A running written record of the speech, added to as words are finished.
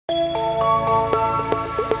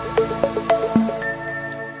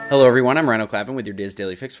Hello everyone, I'm Rhino Clappin with your Diz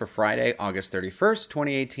Daily Fix for Friday, August 31st,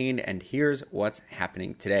 2018, and here's what's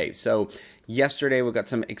happening today. So, yesterday we got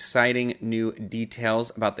some exciting new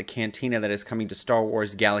details about the Cantina that is coming to Star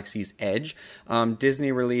Wars Galaxy's Edge.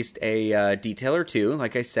 Disney released a detail or two,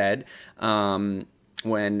 like I said, and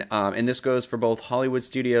this goes for both Hollywood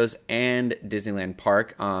Studios and Disneyland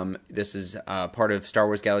Park. This is part of Star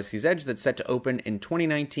Wars Galaxy's Edge that's set to open in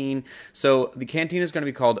 2019. So the cantina is going to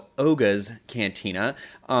be called Oga's Cantina,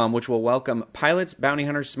 which will welcome pilots, bounty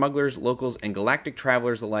hunters, smugglers, locals, and galactic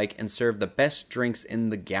travelers alike and serve the best drinks in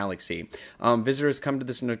the galaxy. Visitors come to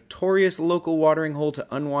this notorious local watering hole to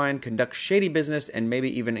unwind, conduct shady business, and maybe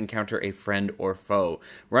even encounter a friend or foe.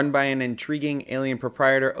 Run by an intriguing alien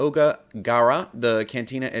proprietor, Oga Gara, the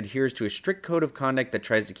Cantina adheres to a strict code of conduct that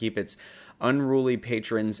tries to keep its unruly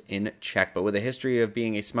patrons in check. But with a history of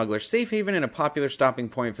being a smuggler's safe haven and a popular stopping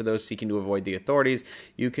point for those seeking to avoid the authorities,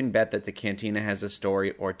 you can bet that the Cantina has a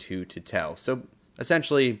story or two to tell. So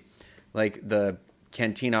essentially, like the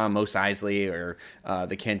Cantina on Mos Eisley or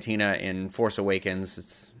the Cantina in Force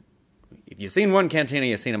Awakens, if you've seen one Cantina,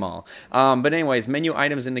 you've seen them all. But anyways, menu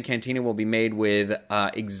items in the Cantina will be made with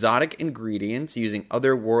exotic ingredients using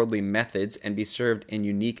otherworldly methods and be served in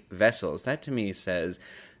unique vessels. That to me says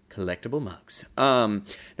collectible mugs.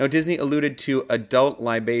 Now, Disney alluded to adult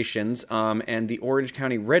libations, and the Orange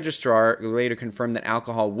County Registrar later confirmed that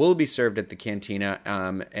alcohol will be served at the Cantina,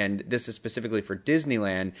 and this is specifically for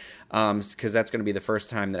Disneyland, because that's going to be the first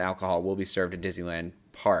time that alcohol will be served at Disneyland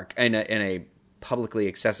Park in a publicly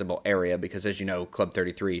accessible area, because as you know, Club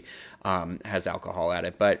 33 has alcohol at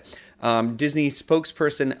it. But Disney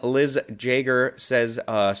spokesperson Liz Jager says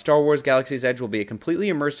Star Wars Galaxy's Edge will be a completely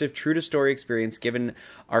immersive, true-to-story experience. Given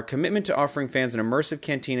our commitment to offering fans an immersive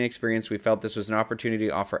cantina experience, we felt this was an opportunity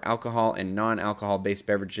to offer alcohol and non-alcohol-based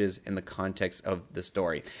beverages in the context of the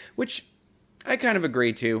story, which I kind of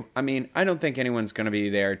agree to. I mean, I don't think anyone's going to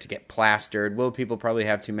be there to get plastered. Will people probably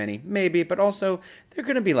have too many? Maybe, but also they're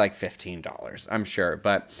going to be like $15, I'm sure.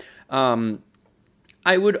 But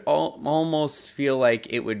I would almost feel like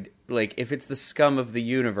it would, like, if it's the scum of the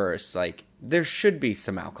universe, like, there should be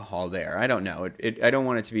some alcohol there. I don't know. I don't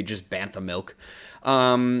want it to be just bantha milk.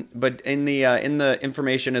 But in the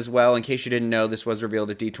information as well, in case you didn't know, this was revealed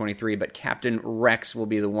at D23, but Captain Rex will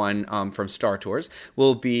be the one from Star Tours,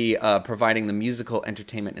 will be providing the musical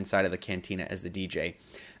entertainment inside of the cantina as the DJ.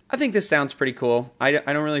 I think this sounds pretty cool. I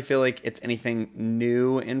don't really feel like it's anything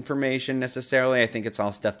new information necessarily. I think it's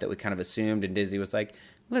all stuff that we kind of assumed, and Disney was like,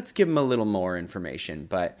 let's give them a little more information.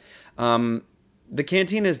 But the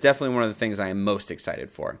Cantina is definitely one of the things I am most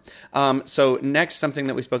excited for. So next, something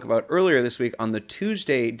that we spoke about earlier this week on the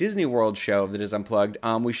Tuesday Disney World show that is Unplugged,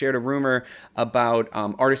 we shared a rumor about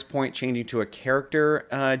Artist Point changing to a character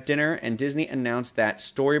dinner, and Disney announced that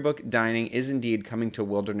Storybook Dining is indeed coming to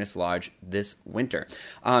Wilderness Lodge this winter.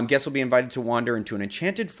 Guests will be invited to wander into an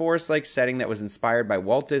enchanted forest-like setting that was inspired by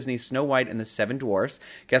Walt Disney's Snow White and the Seven Dwarfs.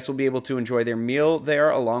 Guests will be able to enjoy their meal there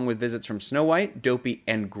along with visits from Snow White, Dopey,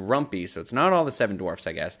 and Grumpy. So it's not all the Seven Dwarfs,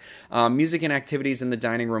 I guess. Music and activities in the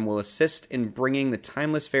dining room will assist in bringing the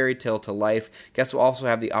timeless fairy tale to life. Guests will also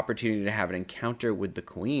have the opportunity to have an encounter with the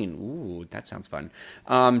Queen. Ooh, that sounds fun.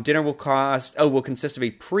 Dinner will consist of a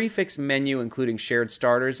prefix menu including shared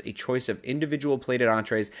starters, a choice of individual plated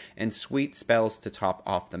entrees, and sweet spells to top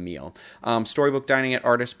off the meal. Storybook Dining at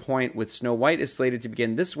Artist Point with Snow White is slated to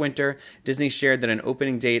begin this winter. Disney shared that an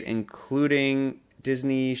opening date including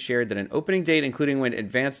when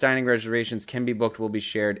advanced dining reservations can be booked will be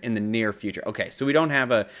shared in the near future. Okay, so we don't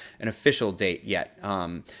have an official date yet.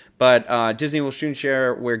 But Disney will soon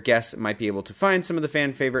share where guests might be able to find some of the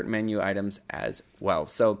fan favorite menu items as well.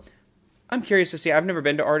 So I'm curious to see. I've never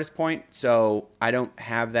been to Artist Point, so I don't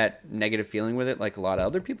have that negative feeling with it like a lot of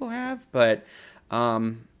other people have. But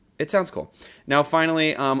it sounds cool. Now,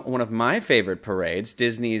 finally, one of my favorite parades,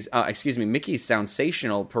 Mickey's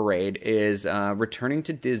Soundsational Parade, is returning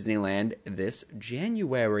to Disneyland this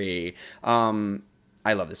January.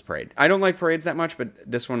 I love this parade. I don't like parades that much, but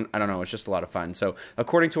this one, I don't know, it's just a lot of fun. So,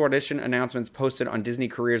 according to audition announcements posted on Disney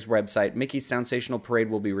Careers website, Mickey's Soundsational Parade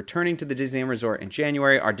will be returning to the Disneyland Resort in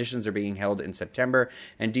January. Auditions are being held in September,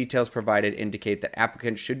 and details provided indicate that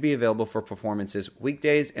applicants should be available for performances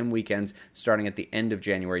weekdays and weekends starting at the end of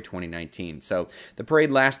January 2019. So, the parade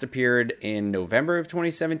last appeared in November of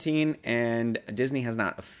 2017, and Disney has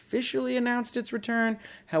not officially announced its return.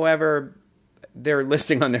 However, their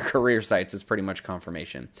listing on their career sites is pretty much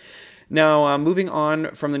confirmation. Now, moving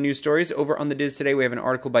on from the news stories, over on the Diz Today, we have an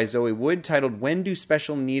article by Zoe Wood titled, "When Do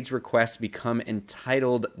Special Needs Requests Become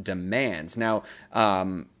Entitled Demands?" Now,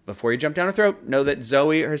 before you jump down her throat, know that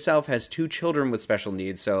Zoe herself has 2 children with special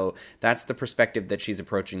needs, so that's the perspective that she's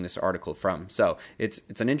approaching this article from. So it's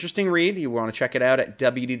an interesting read. You want to check it out at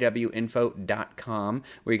wdwinfo.com,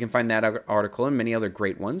 where you can find that article and many other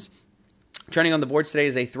great ones. Trending on the boards today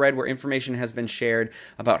is a thread where information has been shared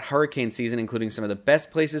about hurricane season, including some of the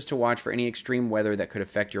best places to watch for any extreme weather that could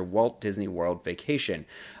affect your Walt Disney World vacation.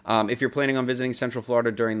 If you're planning on visiting Central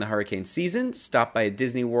Florida during the hurricane season, stop by a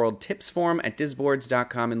Disney World tips forum at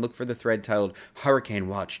disboards.com and look for the thread titled Hurricane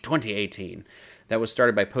Watch 2018. That was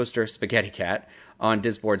started by poster Spaghetti Cat on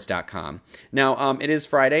disboards.com. Now, it is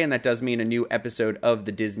Friday, and that does mean a new episode of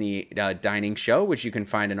the Disney Dining Show, which you can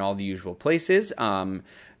find in all the usual places.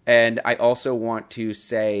 And I also want to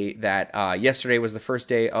say that yesterday was the first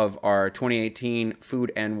day of our 2018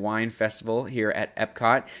 Food and Wine Festival here at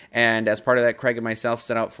Epcot. And as part of that, Craig and myself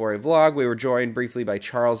set out for a vlog. We were joined briefly by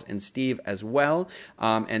Charles and Steve as well.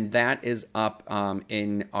 And that is up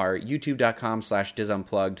in our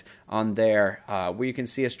youtube.com/disunplugged on there, where you can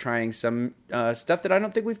see us trying some stuff that I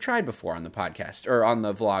don't think we've tried before on the podcast or on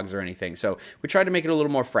the vlogs or anything. So we tried to make it a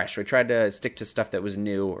little more fresh. We tried to stick to stuff that was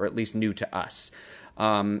new, or at least new to us.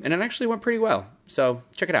 And it actually went pretty well, so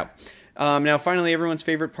check it out. Now, finally, everyone's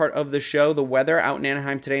favorite part of the show, the weather. Out in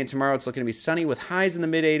Anaheim today and tomorrow, it's looking to be sunny with highs in the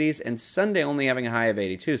mid-80s, and Sunday only having a high of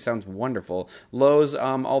 82. Sounds wonderful. Lows,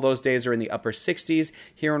 all those days are in the upper 60s.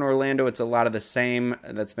 Here in Orlando, it's a lot of the same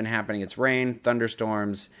that's been happening. It's rain,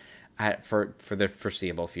 thunderstorms, for the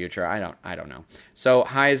foreseeable future. I don't know. So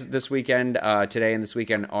highs this weekend, today and this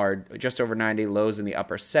weekend, are just over 90, lows in the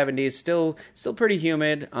upper 70s. Still pretty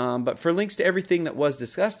humid. But for links to everything that was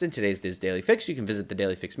discussed in today's Diz Daily Fix, you can visit the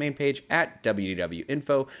Daily Fix main page at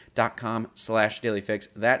www.info.com/dailyfix.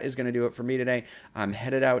 That is going to do it for me today. I'm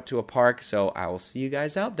headed out to a park, so I will see you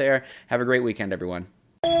guys out there. Have a great weekend, everyone.